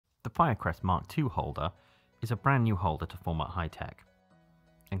The Firecrest MK2 holder is a brand new holder to Formatt Hitech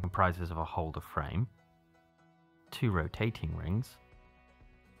and comprises of a holder frame, 2 rotating rings,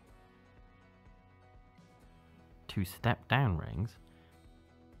 2 step-down rings,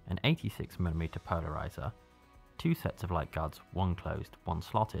 an 86mm polarizer, 2 sets of light guards, one closed, one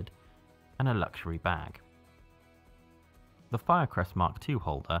slotted, and a luxury bag. The Firecrest MK2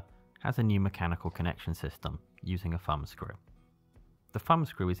 holder has a new mechanical connection system using a thumb screw. The thumb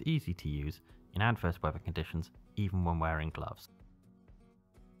screw is easy to use in adverse weather conditions, even when wearing gloves.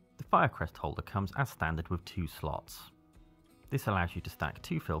 The Firecrest holder comes as standard with 2 slots. This allows you to stack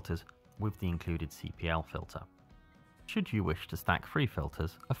 2 filters with the included CPL filter. Should you wish to stack 3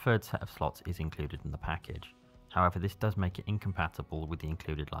 filters, a third set of slots is included in the package. However, this does make it incompatible with the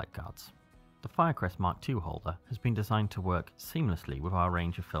included light guards. The Firecrest MK2 holder has been designed to work seamlessly with our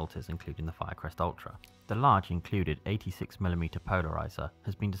range of filters, including the Firecrest Ultra. The large included 86mm polarizer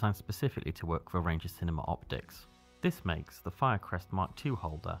has been designed specifically to work with a range of cinema optics. This makes the Firecrest MK2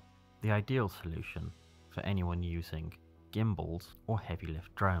 holder the ideal solution for anyone using gimbals or heavy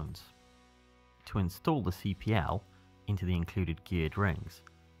lift drones. To install the CPL into the included geared rings,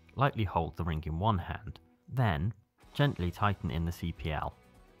 lightly hold the ring in one hand, then gently tighten in the CPL.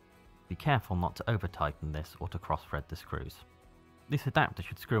 Be careful not to over tighten this or to cross thread the screws. This adapter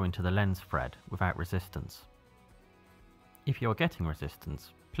should screw into the lens thread without resistance. If you are getting resistance,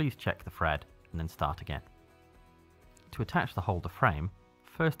 please check the thread and then start again. To attach the holder frame,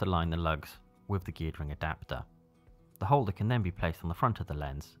 first align the lugs with the geared ring adapter. The holder can then be placed on the front of the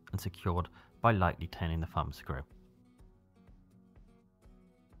lens and secured by lightly turning the thumb screw.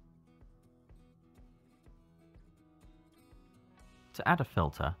 To add a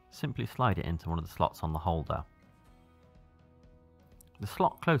filter, simply slide it into one of the slots on the holder. The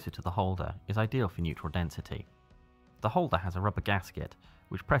slot closer to the holder is ideal for neutral density. The holder has a rubber gasket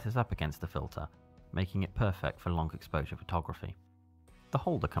which presses up against the filter, making it perfect for long exposure photography. The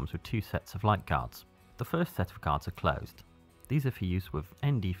holder comes with 2 sets of light guards. The first set of guards are closed. These are for use with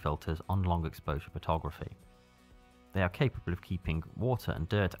ND filters on long exposure photography. They are capable of keeping water and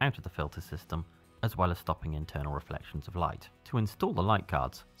dirt out of the filter system, as well as stopping internal reflections of light. To install the light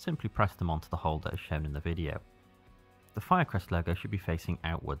guards, simply press them onto the holder as shown in the video. The Firecrest logo should be facing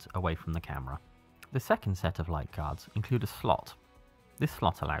outwards away from the camera. The second set of light guards include a slot. This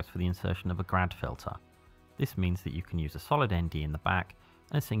slot allows for the insertion of a grad filter. This means that you can use a solid ND in the back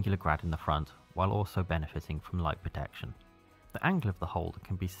and a singular grad in the front, while also benefiting from light protection. The angle of the holder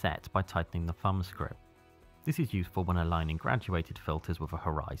can be set by tightening the thumb screw. This is useful when aligning graduated filters with a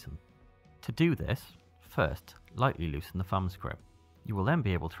horizon. To do this, first lightly loosen the thumb screw. You will then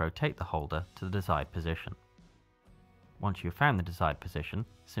be able to rotate the holder to the desired position. Once you have found the desired position,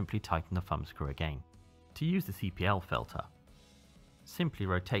 simply tighten the thumb screw again. To use the CPL filter, simply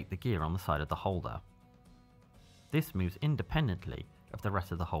rotate the gear on the side of the holder. This moves independently of the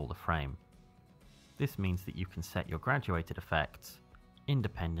rest of the holder frame. This means that you can set your graduated effects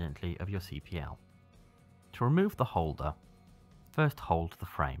independently of your CPL. To remove the holder, first hold the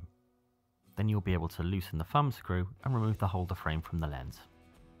frame. Then you'll be able to loosen the thumb screw and remove the holder frame from the lens.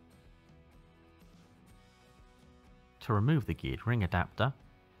 To remove the geared ring adapter,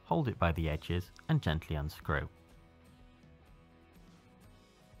 hold it by the edges and gently unscrew.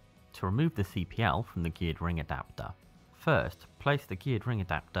 To remove the CPL from the geared ring adapter, first place the geared ring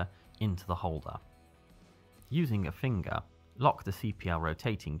adapter into the holder. Using a finger, lock the CPL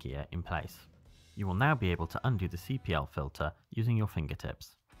rotating gear in place. You will now be able to undo the CPL filter using your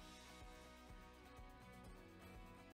fingertips.